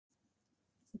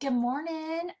Good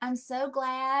morning. I'm so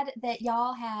glad that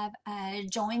y'all have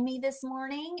joined me this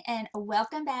morning, and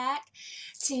welcome back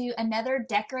to another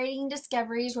Decorating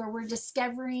Discoveries where we're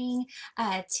discovering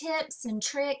tips and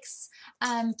tricks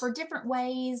for different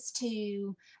ways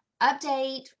to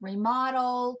update,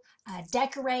 remodel,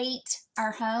 decorate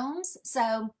our homes.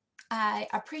 So I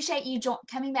appreciate you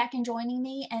coming back and joining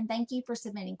me, and thank you for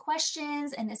submitting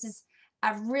questions. And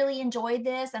I've really enjoyed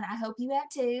this, and I hope you have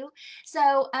too.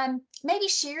 So maybe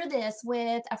share this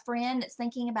with a friend that's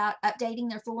thinking about updating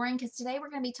their flooring, because today we're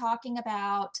going to be talking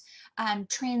about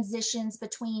transitions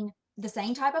between the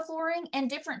same type of flooring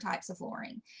and different types of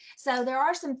flooring. So there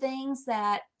are some things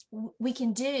that we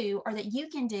can do, or that you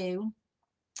can do,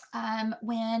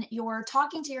 when you're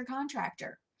talking to your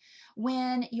contractor,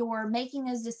 when you're making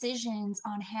those decisions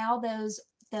on how those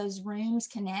rooms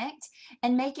connect,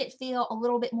 and make it feel a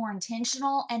little bit more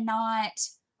intentional and not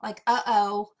like,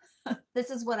 uh-oh, this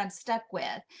is what I'm stuck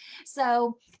with.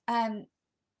 So, um,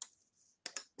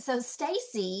 so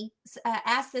Stacy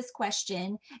asked this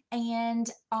question, and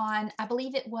I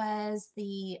believe it was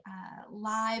the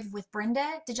live with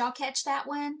Brenda. Did y'all catch that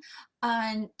one?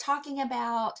 On talking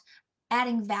about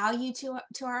adding value to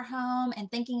our home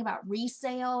and thinking about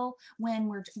resale when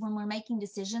we're making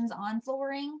decisions on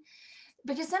flooring,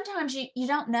 because sometimes you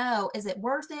don't know, is it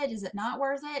worth it, is it not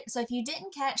worth it? So if you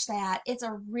didn't catch that,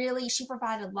 she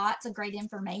provided lots of great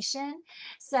information.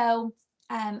 So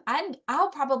I'll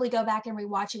probably go back and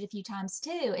rewatch it a few times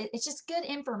too. It's just good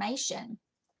information.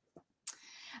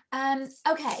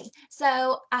 Okay,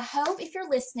 so I hope, if you're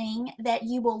listening, that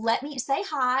you will let me say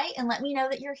hi and let me know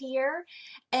that you're here.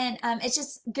 And it's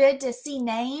just good to see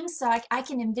names so I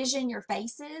can envision your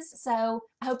faces. So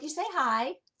I hope you say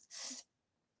hi.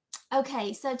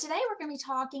 Okay, so today we're going to be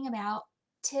talking about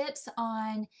tips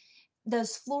on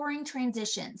those flooring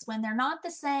transitions when they're not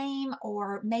the same,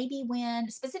 or maybe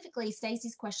when, specifically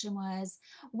Stacy's question was,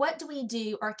 what do we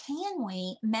do, or can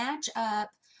we match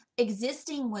up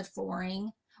existing wood flooring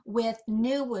with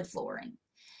new wood flooring?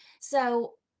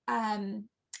 So, and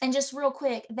just real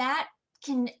quick, that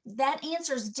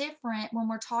answer is different when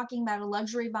we're talking about a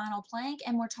luxury vinyl plank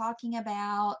and we're talking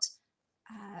about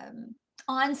um,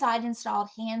 on-site installed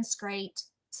hand scraped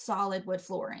solid wood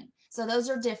flooring. So those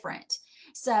are different.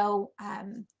 So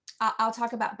I'll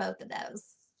talk about both of those.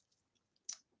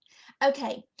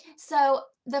 Okay, so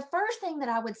the first thing that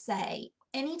I would say,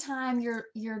 anytime you're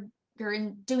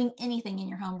doing anything in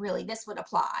your home, really, this would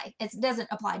apply. It doesn't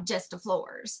apply just to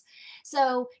floors.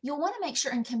 So you'll want to make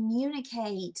sure and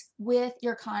communicate with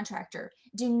your contractor.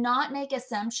 Do not make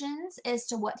assumptions as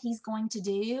to what he's going to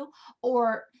do,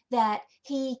 or that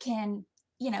he can,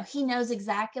 he knows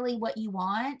exactly what you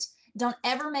want. Don't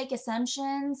ever make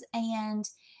assumptions. And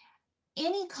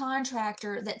any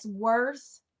contractor that's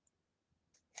worth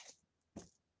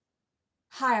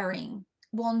hiring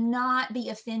will not be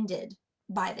offended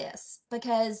by this,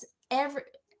 because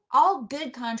all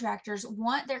good contractors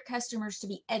want their customers to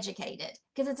be educated,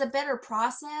 because it's a better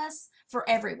process for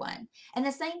everyone. And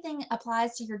the same thing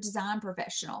applies to your design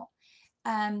professional.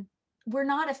 We're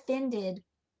not offended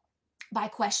by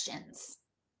questions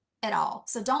at all.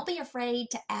 So don't be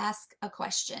afraid to ask a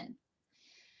question.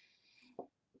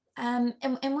 And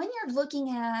when you're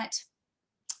looking at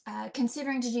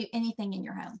considering to do anything in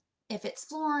your home, if it's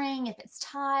flooring, if it's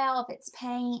tile, if it's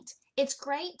paint, it's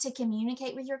great to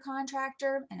communicate with your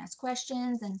contractor and ask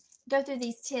questions and go through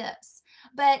these tips.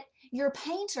 But your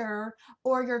painter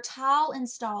or your tile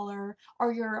installer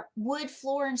or your wood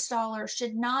floor installer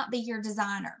should not be your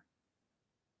designer.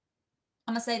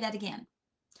 I'm going to say that again.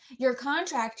 Your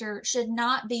contractor should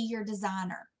not be your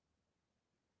designer.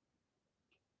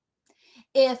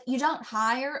 If you don't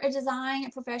hire a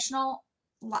design professional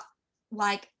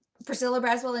like Priscilla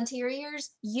Braswell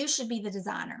Interiors, you should be the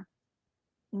designer,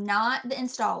 not the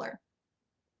installer.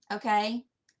 Okay?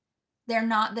 They're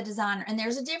not the designer. And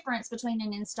there's a difference between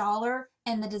an installer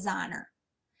and the designer.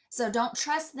 So don't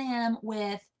trust them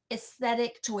with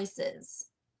aesthetic choices.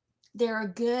 They're a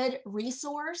good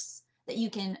resource that you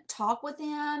can talk with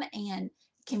them and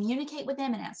communicate with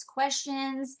them and ask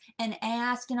questions and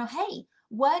ask, hey,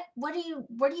 what are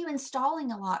you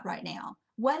installing a lot right now?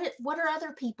 What are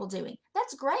other people doing?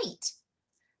 That's great.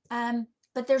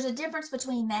 But there's a difference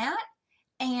between that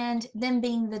and them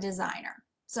being the designer.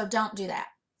 So don't do that.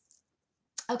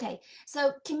 Okay,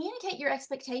 so communicate your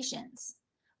expectations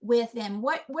with them.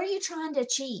 What are you trying to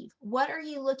achieve? What are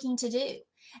you looking to do?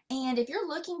 And if you're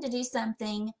looking to do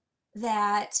something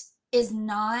that is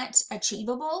not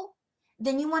achievable,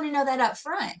 then you want to know that up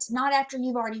front, not after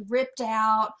you've already ripped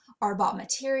out or bought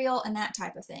material and that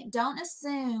type of thing. Don't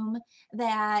assume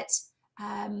that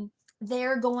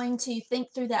they're going to think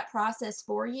through that process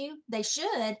for you. They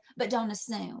should, but don't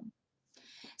assume.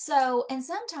 So, and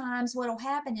sometimes what'll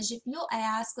happen is if you'll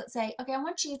ask, let's say, okay, I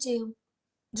want you to,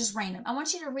 just random, I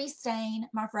want you to restain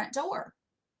my front door.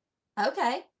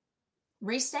 Okay,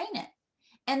 restain it.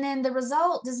 And then the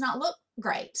result does not look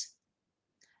great.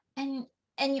 And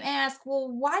and you ask, well,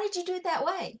 why did you do it that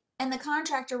way? And the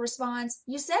contractor responds,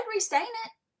 you said restain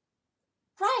it.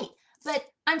 Right. But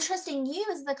I'm trusting you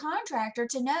as the contractor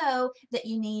to know that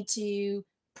you need to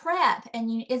prep,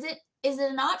 and is it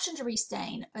an option to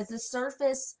restain? Is the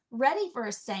surface ready for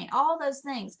a stain? All those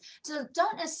things. So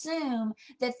don't assume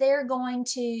that they're going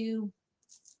to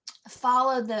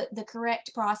follow the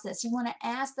correct process. You want to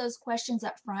ask those questions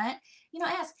up front.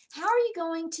 Ask, how are you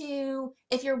going to,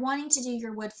 if you're wanting to do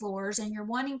your wood floors and you're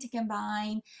wanting to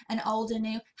combine an old and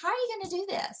new, how are you going to do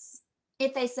this?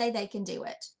 If they say they can do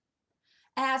it,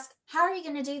 ask, how are you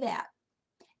going to do that?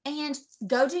 And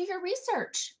go do your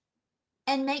research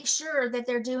and make sure that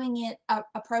they're doing it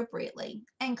appropriately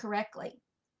and correctly.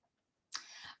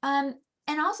 And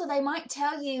also, they might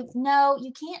tell you, no,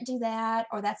 you can't do that,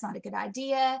 or that's not a good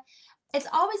idea. It's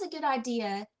always a good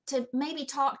idea to maybe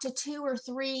talk to 2 or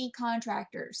 3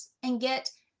 contractors and get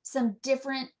some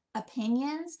different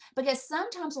opinions, because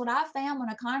sometimes what I found, when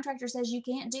a contractor says you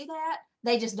can't do that,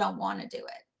 they just don't want to do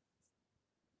it.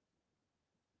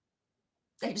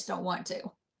 They just don't want to.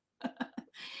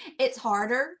 It's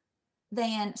harder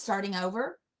than starting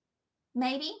over,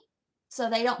 maybe. So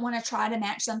they don't want to try to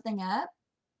match something up.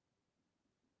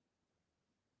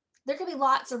 There could be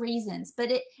lots of reasons,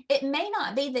 but it may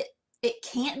not be that it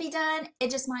can't be done. It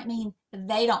just might mean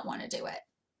they don't want to do it.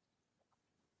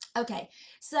 Okay,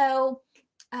 so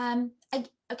so then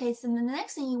the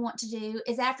next thing you want to do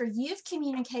is, after you've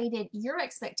communicated your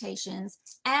expectations,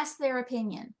 ask their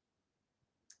opinion.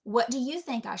 What do you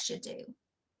think I should do?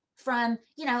 From,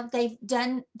 they've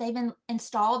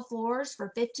installed floors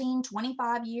for 15,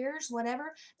 25 years,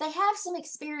 whatever. They have some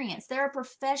experience. They're a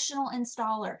professional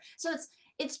installer. So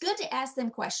it's good to ask them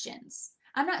questions.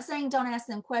 I'm not saying don't ask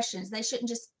them questions. They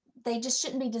just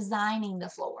shouldn't be designing the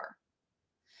floor.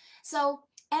 So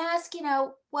ask,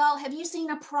 well, have you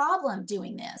seen a problem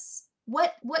doing this?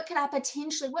 What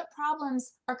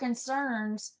problems or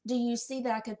concerns do you see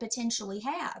that I could potentially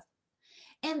have?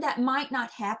 And that might not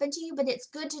happen to you, but it's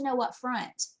good to know up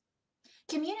front.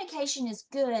 Communication is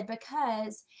good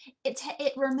because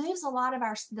it removes a lot of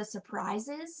the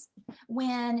surprises.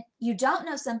 When you don't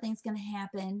know something's going to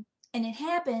happen and it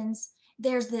happens,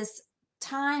 there's this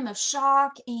time of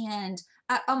shock and,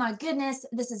 oh my goodness,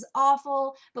 this is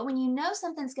awful. But when you know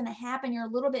something's going to happen, you're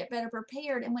a little bit better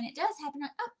prepared. And when it does happen,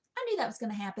 oh, I knew that was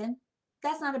going to happen.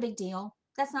 That's not a big deal.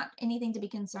 That's not anything to be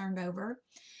concerned over.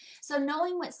 So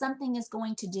knowing what something is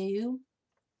going to do,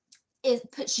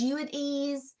 it puts you at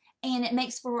ease, and it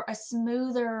makes for a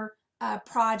smoother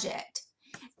project.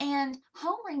 And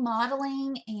home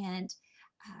remodeling and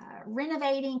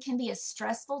renovating can be a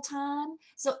stressful time.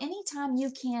 So anytime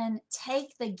you can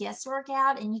take the guesswork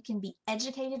out and you can be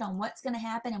educated on what's going to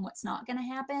happen and what's not going to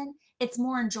happen, it's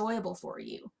more enjoyable for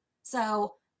you.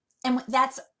 So, and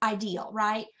that's ideal,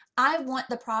 right? I want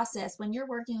the process, when you're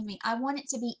working with me, I want it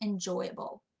to be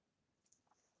enjoyable.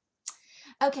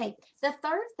 Okay, the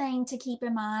third thing to keep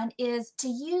in mind is to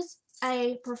use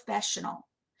a professional.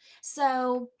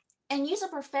 So, and use a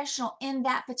professional in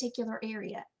that particular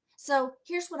area. So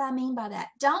here's what I mean by that.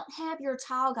 Don't have your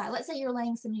tile guy. Let's say you're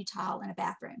laying some new tile in a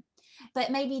bathroom, but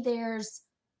maybe there's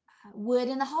wood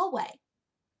in the hallway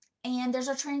and there's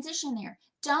a transition there.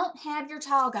 Don't have your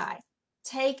tile guy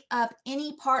take up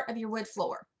any part of your wood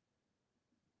floor.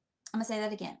 I'm going to say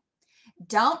that again.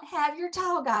 Don't have your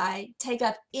tile guy take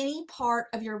up any part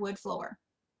of your wood floor.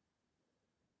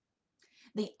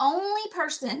 The only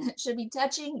person that should be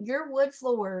touching your wood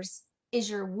floors is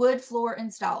your wood floor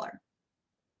installer.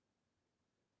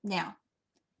 Now,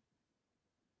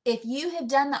 if you have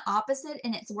done the opposite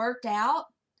and it's worked out,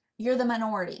 you're the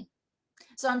minority.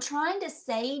 So I'm trying to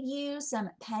save you some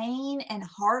pain and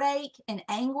heartache and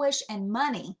anguish and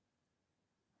money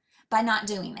by not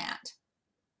doing that.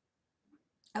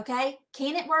 Okay,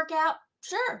 can it work out?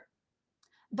 Sure.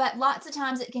 But lots of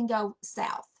times it can go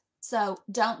south. So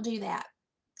don't do that.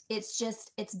 It's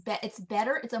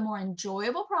better. It's a more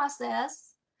enjoyable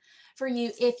process for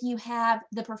you if you have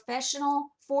the professional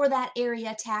for that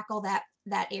area tackle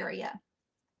that area.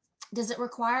 Does it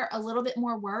require a little bit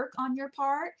more work on your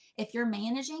part if you're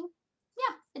managing?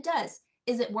 Yeah, it does.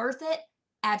 Is it worth it?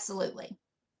 Absolutely.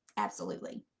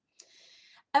 Absolutely.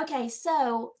 Okay,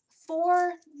 so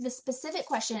for the specific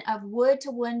question of wood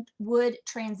to wood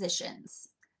transitions,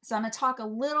 so I'm going to talk a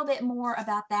little bit more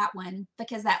about that one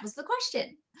because that was the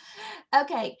question.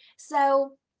 Okay,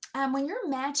 so when you're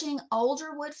matching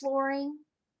older wood flooring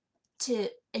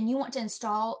and you want to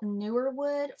install newer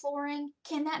wood flooring,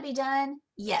 can that be done?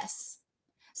 Yes.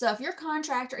 So if your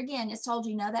contractor, again, has told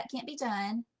you, no, that can't be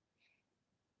done,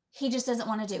 he just doesn't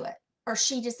want to do it, or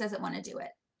she just doesn't want to do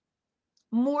it.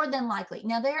 More than likely.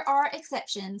 Now, there are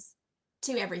exceptions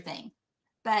to everything,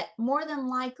 but more than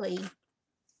likely,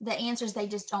 the answers they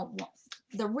just don't want.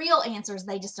 The real answers,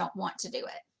 they just don't want to do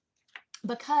it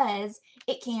because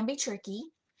it can be tricky.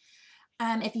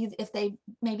 If they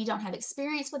maybe don't have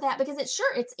experience with that, because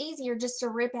it's easier just to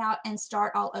rip out and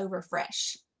start all over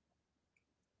fresh.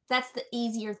 That's the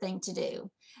easier thing to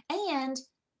do. And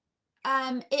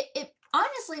it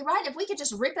honestly, right, if we could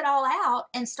just rip it all out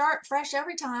and start fresh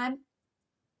every time,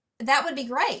 that would be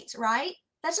great, right?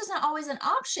 That's just not always an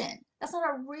option. That's not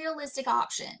a realistic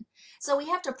option. So we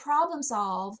have to problem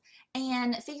solve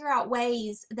and figure out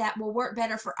ways that will work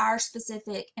better for our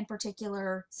specific and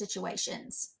particular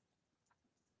situations.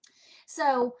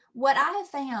 So what I have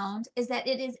found is that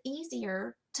it is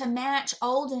easier to match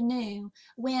old and new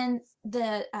when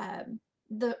the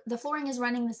flooring is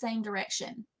running the same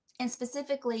direction, and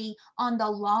specifically on the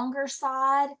longer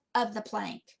side of the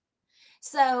plank.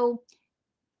 So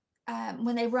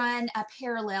when they run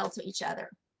parallel to each other,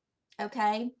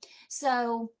 okay?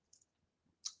 So,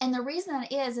 and the reason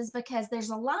that is because there's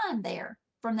a line there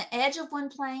from the edge of one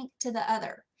plank to the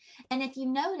other. And if you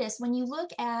notice, when you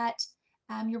look at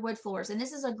your wood floors, and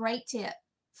this is a great tip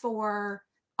for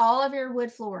all of your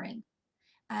wood flooring,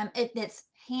 that's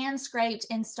hand scraped,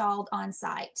 installed on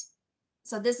site.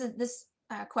 So this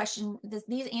question,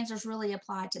 these answers really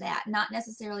apply to that, not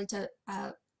necessarily to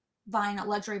vinyl,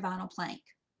 luxury vinyl plank.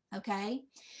 Okay,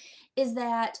 is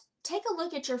that take a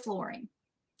look at your flooring,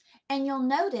 and you'll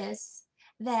notice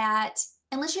that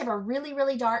unless you have a really,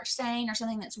 really dark stain or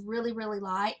something that's really, really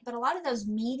light, but a lot of those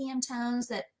medium tones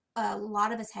that a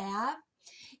lot of us have,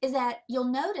 is that you'll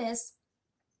notice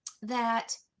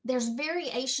that there's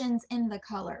variations in the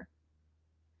color.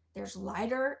 There's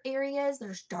lighter areas,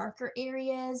 there's darker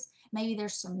areas, maybe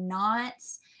there's some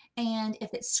knots. And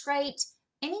if it's scraped,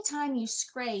 anytime you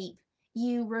scrape,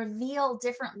 you reveal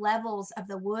different levels of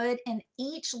the wood, and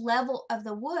each level of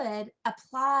the wood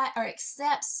apply or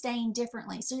accepts stain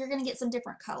differently. So you're going to get some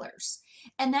different colors.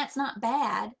 And that's not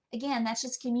bad. Again, that's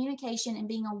just communication and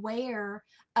being aware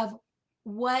of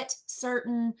what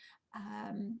certain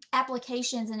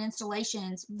applications and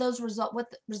installations,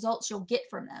 what the results you'll get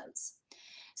from those.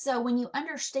 So when you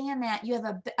understand that, you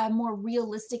have a more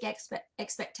realistic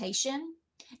expectation.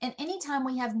 And anytime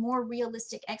we have more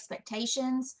realistic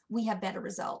expectations, we have better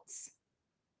results.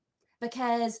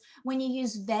 Because when you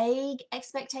use vague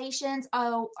expectations,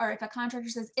 or if a contractor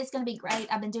says, it's going to be great,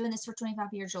 I've been doing this for 25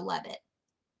 years, you'll love it.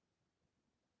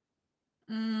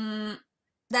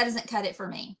 That doesn't cut it for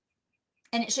me.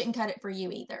 And it shouldn't cut it for you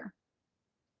either.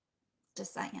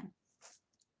 Just saying.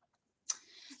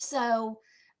 So,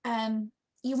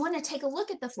 you want to take a look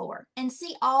at the floor and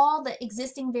see all the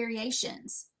existing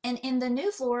variations. And in the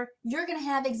new floor, you're going to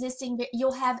have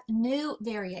you'll have new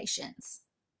variations.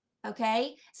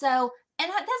 Okay? So,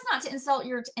 and that's not to insult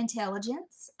your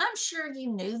intelligence. I'm sure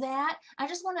you knew that. I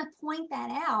just want to point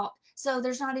that out so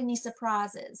there's not any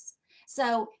surprises.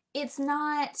 So, it's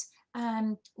not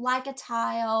like a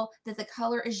tile that the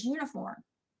color is uniform.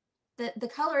 The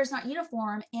color is not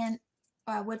uniform in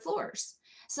wood floors.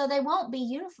 So they won't be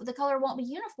uniform. The color won't be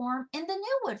uniform in the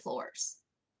new wood floors.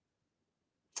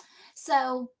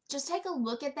 So just take a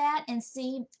look at that and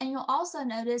see, and you'll also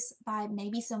notice by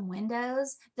maybe some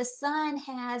windows, the sun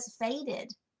has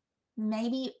faded.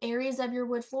 Maybe areas of your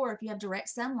wood floor if you have direct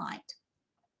sunlight.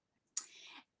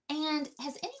 And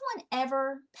has anyone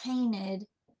ever painted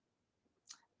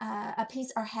a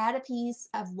piece or had a piece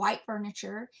of white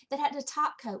furniture that had a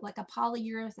top coat, like a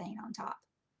polyurethane on top?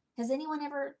 Has anyone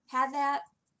ever had that?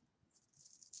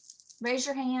 Raise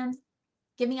your hand,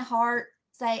 give me a heart,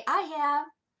 say, I have.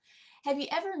 Have you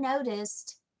ever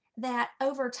noticed that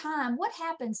over time, what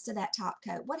happens to that top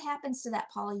coat? What happens to that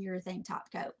polyurethane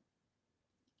top coat?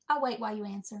 I'll wait while you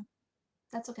answer.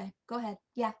 That's okay. Go ahead.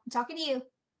 Yeah, I'm talking to you.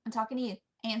 I'm talking to you.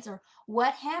 Answer.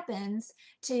 What happens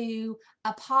to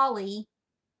a poly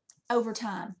over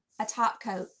time? A top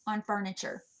coat on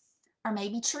furniture, or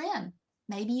maybe trim.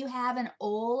 Maybe you have an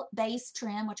oil-based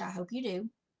trim, which I hope you do.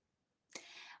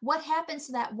 What happens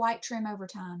to that white trim over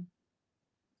time?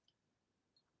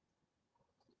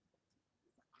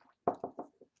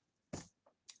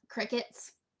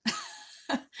 Crickets.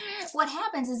 What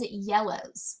happens is it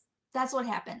yellows. That's what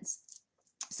happens.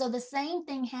 So the same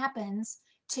thing happens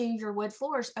to your wood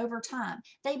floors over time.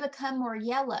 They become more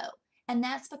yellow, and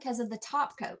that's because of the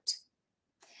top coat.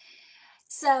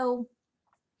 So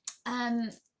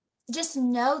just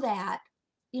know that,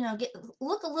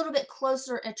 look a little bit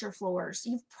closer at your floors.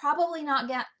 You've probably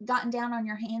not gotten down on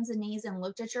your hands and knees and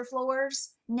looked at your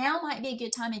floors. Now might be a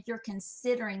good time, if you're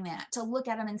considering that, to look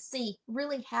at them and see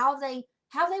really how they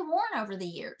worn over the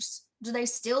years. Do they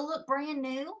still look brand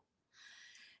new?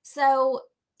 So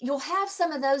you'll have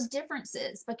some of those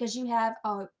differences because you have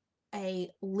a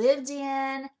lived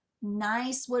in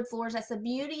nice wood floors. That's the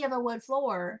beauty of a wood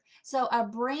floor. So a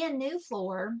brand new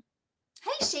floor.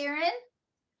 Hey Sharon,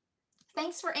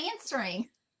 thanks for answering.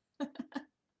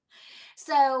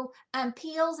 So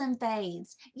peels and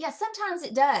fades. Yeah, sometimes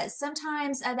it does.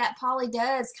 Sometimes that poly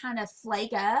does kind of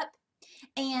flake up,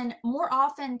 and more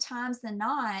often times than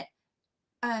not,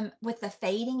 with the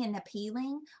fading and the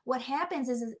peeling, what happens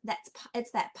is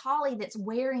it's that poly that's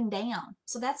wearing down.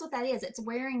 So that's what that is. It's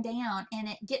wearing down,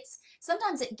 and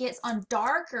sometimes it gets on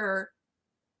darker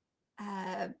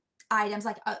items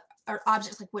like or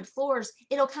objects like wood floors.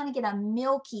 It'll kind of get a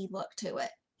milky look to it.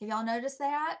 Have y'all noticed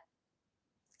that?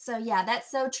 So yeah, that's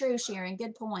so true, Sharon.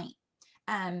 Good point.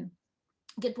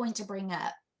 Good point to bring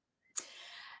up.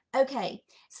 Okay,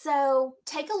 so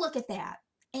take a look at that.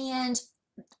 And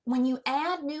when you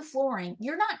add new flooring,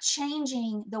 you're not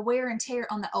changing the wear and tear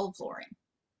on the old flooring.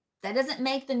 That doesn't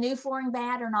make the new flooring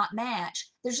bad or not match.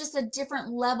 There's just a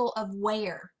different level of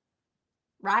wear,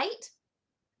 right?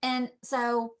 And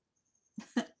so,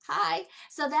 hi.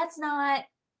 So that's not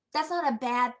a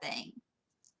bad thing.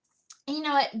 And you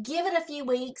know what? Give it a few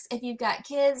weeks if you've got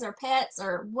kids or pets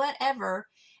or whatever,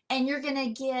 and you're going to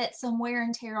get some wear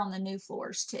and tear on the new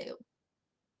floors too.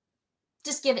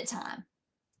 Just give it time.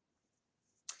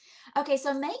 Okay,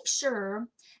 so make sure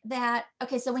that,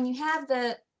 okay, so when you have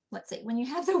let's see, when you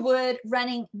have the wood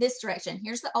running this direction,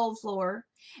 here's the old floor,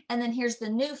 and then here's the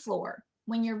new floor.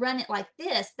 When you run it like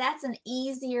this, that's an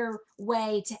easier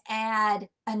way to add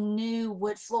a new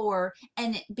wood floor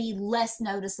and it be less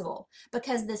noticeable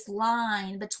because this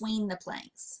line between the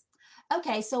planks.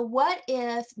 Okay, so what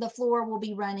if the floor will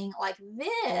be running like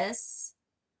this?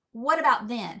 What about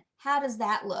then? How does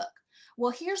that look?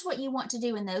 Well, here's what you want to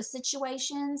do in those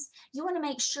situations. You want to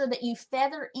make sure that you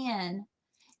feather in,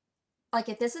 like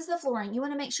if this is the flooring, you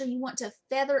want to make sure you want to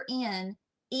feather in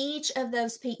each of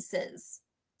those pieces.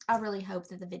 I really hope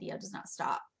that the video does not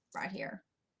stop right here.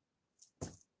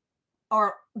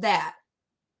 Or that.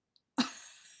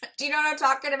 Do you know what I'm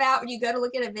talking about when you go to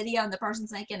look at a video and the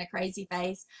person's making a crazy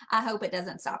face? I hope it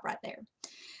doesn't stop right there.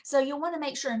 So you'll want to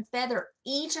make sure and feather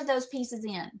each of those pieces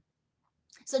in.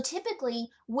 So typically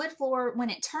wood floor,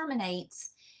 when it terminates,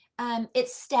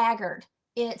 it's staggered.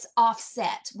 It's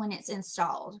offset when it's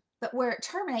installed. But where it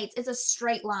terminates, it's a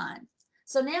straight line.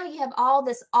 So now you have all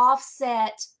these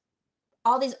offset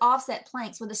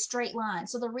planks with a straight line.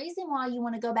 So the reason why you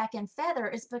want to go back and feather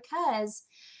is because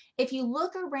if you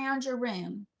look around your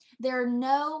room, there are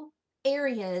no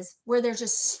areas where there's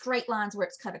just straight lines where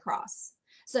it's cut across.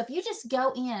 So if you just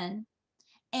go in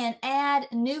and add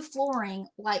new flooring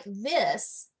like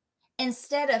this,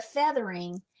 instead of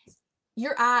feathering,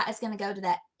 your eye is going to go to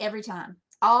that every time.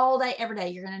 All day, every day,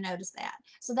 you're going to notice that.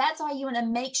 So that's why you want to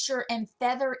make sure and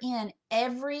feather in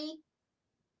every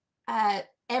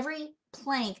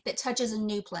plank that touches a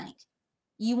new plank.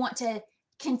 You want to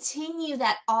continue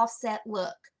that offset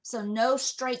look. So no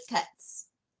straight cuts.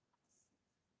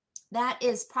 That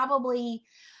is probably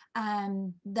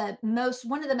one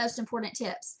of the most important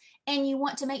tips. And you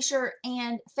want to make sure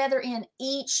and feather in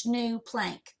each new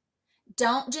plank.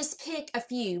 Don't just pick a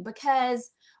few, because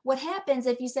what happens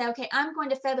if you say, okay, I'm going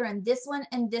to feather in this one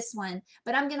and this one,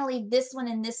 but I'm going to leave this one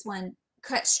and this one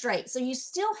cut straight. So you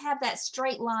still have that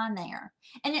straight line there.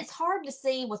 And it's hard to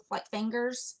see with like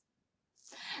fingers.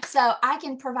 So I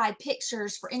can provide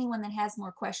pictures for anyone that has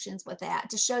more questions with that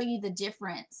to show you the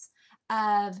difference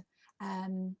of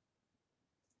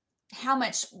how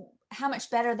much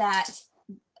better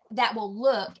that will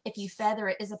look if you feather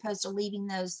it as opposed to leaving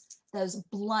those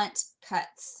blunt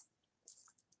cuts.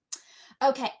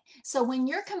 Okay, so when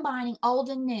you're combining old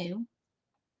and new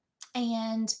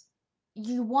and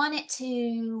you want it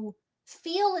to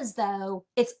feel as though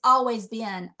it's always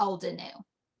been old and new.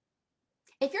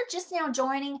 If you're just now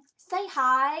joining, say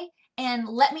hi and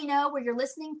let me know where you're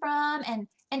listening from, and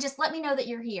just let me know that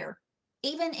you're here.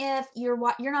 Even if you're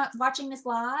not watching this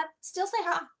live, still say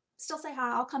hi. Still say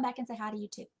hi. I'll come back and say hi to you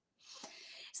too.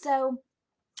 So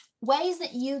ways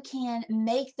that you can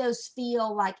make those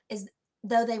feel like as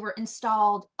though they were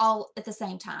installed all at the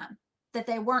same time, that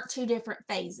they weren't two different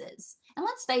phases. And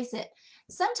let's face it,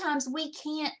 sometimes we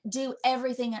can't do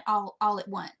everything all at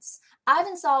once. I've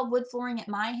installed wood flooring at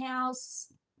my house,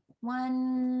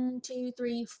 1, 2,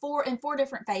 3, 4, in 4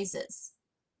 different phases.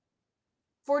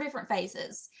 4 different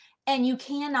phases, and you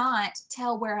cannot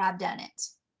tell where I've done it.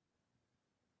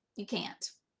 You can't,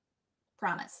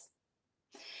 promise.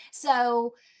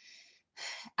 So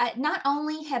not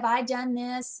only have I done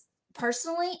this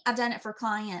personally, I've done it for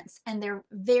clients and they're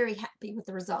very happy with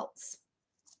the results.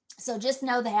 So just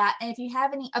know that. And if you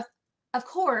have any, of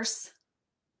course,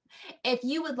 if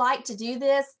you would like to do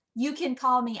this, you can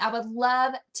call me. I would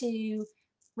love to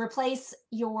replace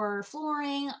your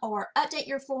flooring or update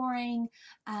your flooring.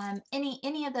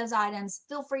 Any of those items,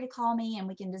 feel free to call me and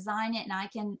we can design it, and I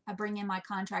can bring in my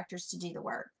contractors to do the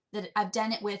work that I've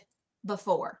done it with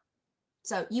before.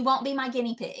 So you won't be my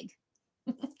guinea pig.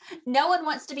 No one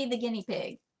wants to be the guinea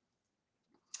pig.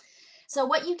 So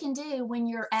what you can do when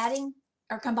you're adding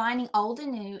or combining old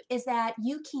and new is that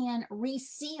you can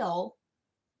reseal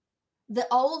the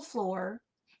old floor.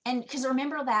 And because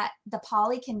remember that the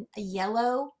poly can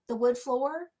yellow the wood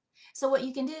floor. So what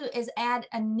you can do is add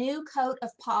a new coat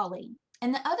of poly.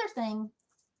 And the other thing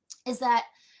is that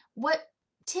what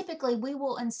typically we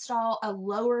will install a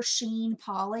lower sheen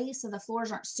poly so the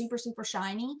floors aren't super, super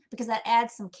shiny, because that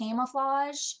adds some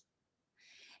camouflage.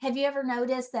 Have you ever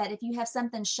noticed that if you have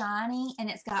something shiny and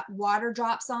it's got water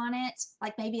drops on it,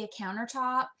 like maybe a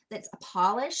countertop that's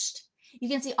polished, you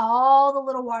can see all the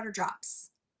little water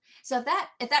drops. So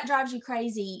if that drives you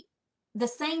crazy, the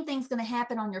same thing's going to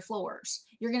happen on your floors.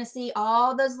 You're going to see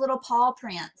all those little paw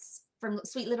prints from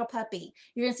Sweet Little Puppy.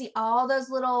 You're going to see all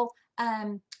those little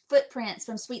footprints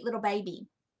from Sweet Little Baby.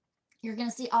 You're going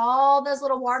to see all those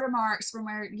little watermarks from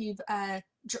where you've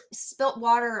spilt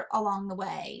water along the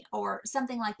way or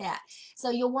something like that. So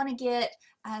you'll want to get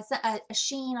a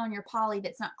sheen on your poly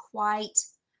that's not quite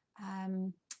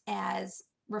as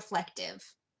reflective.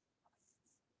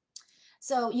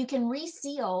 So you can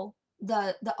reseal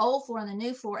the old floor and the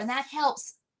new floor, and that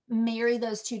helps marry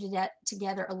those two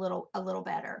together a little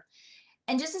better.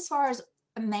 And just as far as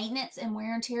maintenance and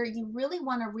wear and tear, you really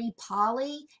want to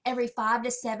re-poly every 5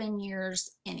 to 7 years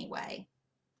anyway,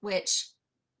 which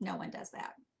no one does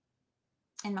that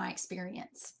in my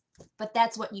experience. But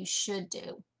that's what you should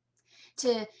do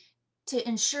to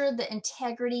ensure the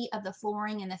integrity of the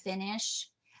flooring and the finish.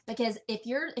 Because if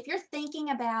you're thinking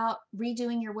about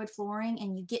redoing your wood flooring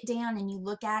and you get down and you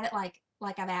look at it like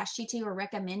I've asked you to or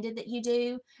recommended that you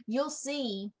do, you'll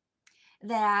see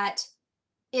that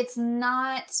it's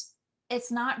not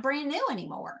brand new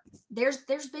anymore. There's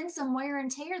been some wear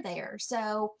and tear there.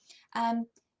 So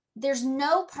there's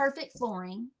no perfect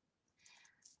flooring.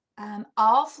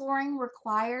 All flooring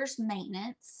requires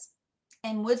maintenance,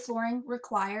 and wood flooring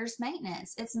requires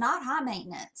maintenance. It's not high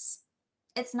maintenance.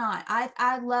 It's not.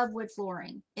 I love wood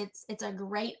flooring. It's a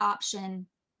great option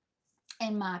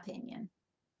in my opinion.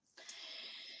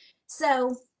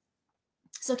 So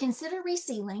consider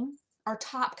resealing or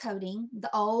top coating the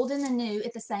old and the new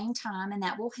at the same time, and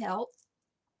that will help.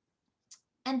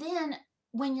 And then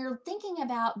when you're thinking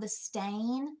about the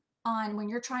stain on when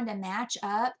you're trying to match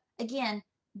up, again,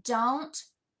 okay,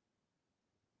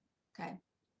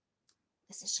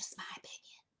 this is just my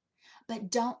opinion, but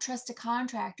don't trust a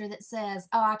contractor that says,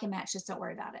 oh, I can match this, don't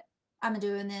worry about it. I've been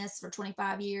doing this for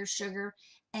 25 years, sugar,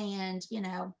 and,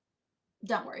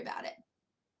 don't worry about it.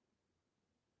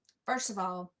 First of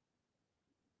all,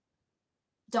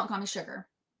 don't call me sugar.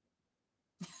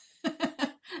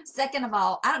 Second of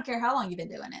all, I don't care how long you've been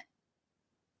doing it.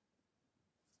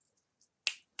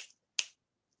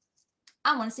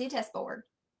 I want to see a test board.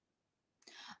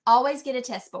 Always get a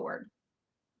test board.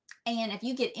 And if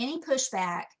you get any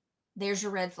pushback, there's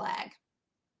your red flag.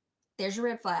 There's your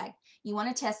red flag. You want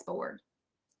a test board.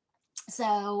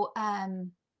 So,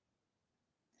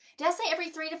 did I say every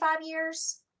 3 to 5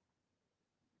 years?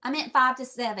 I meant 5 to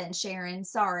 7, Sharon.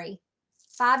 Sorry.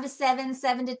 5 to 7,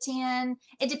 7 to 10.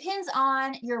 It depends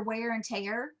on your wear and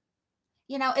tear.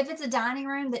 If it's a dining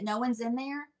room that no one's in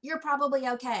there, you're probably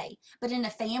okay. But in a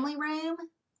family room,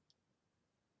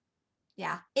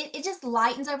 yeah, it just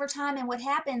lightens over time. And what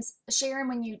happens, Sharon,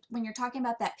 when you're talking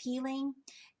about that peeling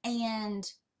and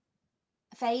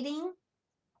fading,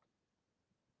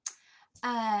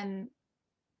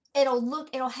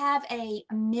 it'll have a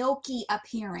milky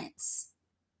appearance.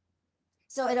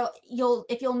 So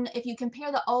if you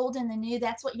compare the old and the new,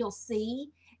 that's what you'll see.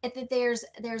 That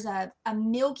there's a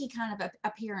milky kind of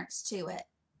appearance to it.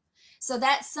 So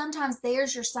that sometimes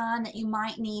there's your sign that you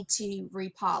might need to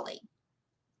repoly.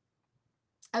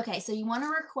 Okay, so you want to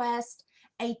request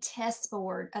a test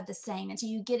board of the stain until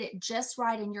you get it just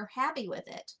right and you're happy with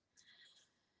it.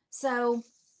 So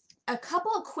a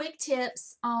couple of quick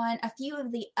tips on a few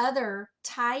of the other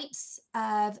types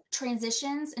of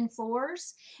transitions in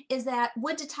floors is that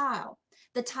wood to tile.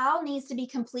 The tile needs to be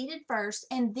completed first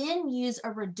and then use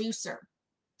a reducer.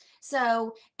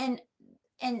 So, and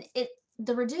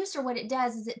the reducer, what it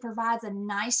does is it provides a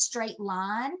nice straight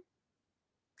line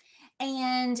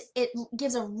and it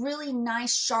gives a really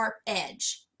nice sharp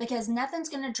edge, because nothing's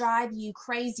going to drive you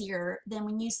crazier than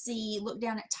when you look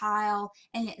down at tile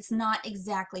and it's not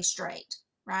exactly straight,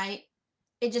 right?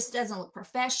 It just doesn't look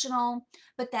professional.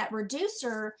 But that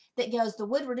reducer that goes, the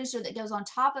wood reducer that goes on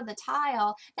top of the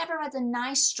tile, that provides a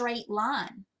nice straight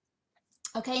line.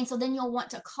 Okay, and so then you'll want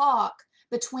to caulk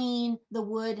between the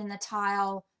wood and the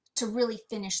tile to really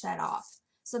finish that off.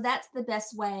 So that's the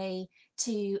best way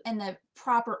to, and the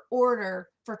proper order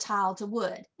for tile to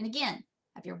wood. And again,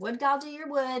 have your wood guy do your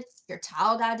wood, your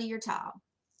tile guy do your tile.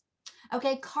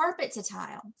 Okay, carpet to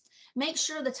tile. Make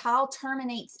sure the tile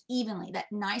terminates evenly,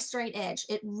 that nice straight edge.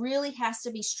 It really has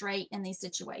to be straight in these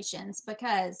situations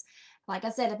because, like I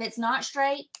said, if it's not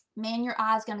straight, man, your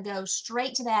eye's going to go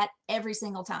straight to that every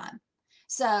single time.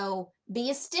 So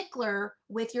be a stickler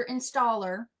with your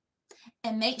installer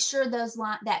and make sure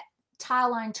that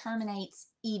tile line terminates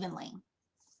evenly.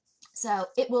 So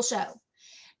it will show.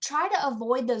 Try to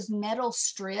avoid those metal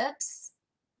strips.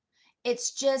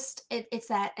 It's just, it's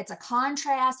a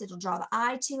contrast. It'll draw the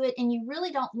eye to it. And you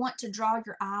really don't want to draw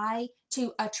your eye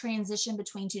to a transition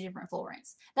between two different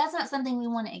floorings. That's not something we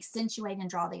want to accentuate and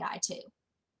draw the eye to,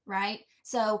 right?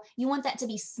 So you want that to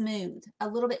be smooth, a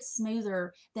little bit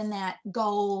smoother than that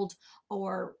gold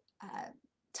or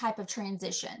type of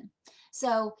transition.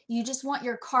 So you just want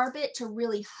your carpet to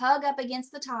really hug up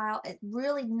against the tile, a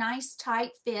really nice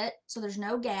tight fit so there's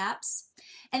no gaps.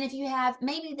 And if you have,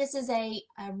 maybe this is a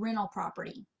rental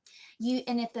property,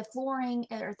 and if the flooring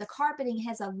or the carpeting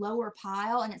has a lower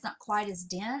pile and it's not quite as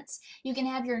dense, you can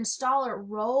have your installer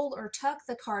roll or tuck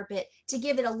the carpet to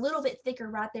give it a little bit thicker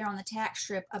right there on the tack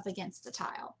strip up against the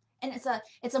tile. And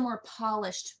it's a more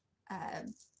polished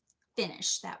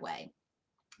finish that way,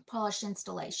 polished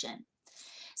installation.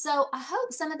 So I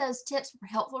hope some of those tips were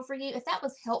helpful for you. If that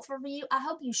was helpful for you, I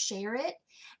hope you share it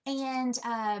and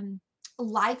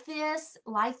like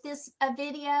this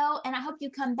video, and I hope you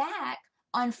come back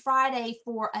on Friday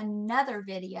for another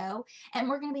video. And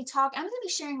we're going to be I'm going to be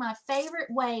sharing my favorite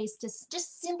ways to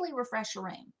just simply refresh a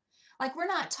room. Like, we're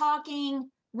not talking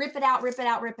rip it out, rip it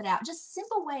out, rip it out. Just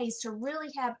simple ways to really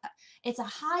have, it's a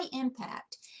high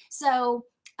impact. So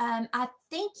I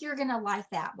think you're going to like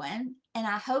that one, and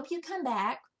I hope you come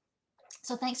back.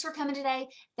 So thanks for coming today.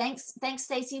 Thanks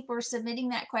Stacy, for submitting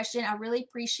that question. I really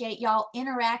appreciate y'all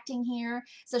interacting here.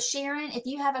 So Sharon, if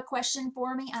you have a question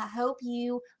for me, I hope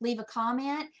you leave a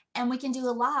comment and we can do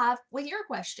a live with your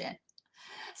question.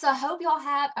 So I hope y'all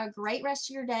have a great rest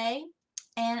of your day,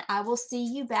 and I will see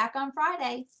you back on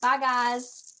Friday. Bye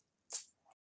guys.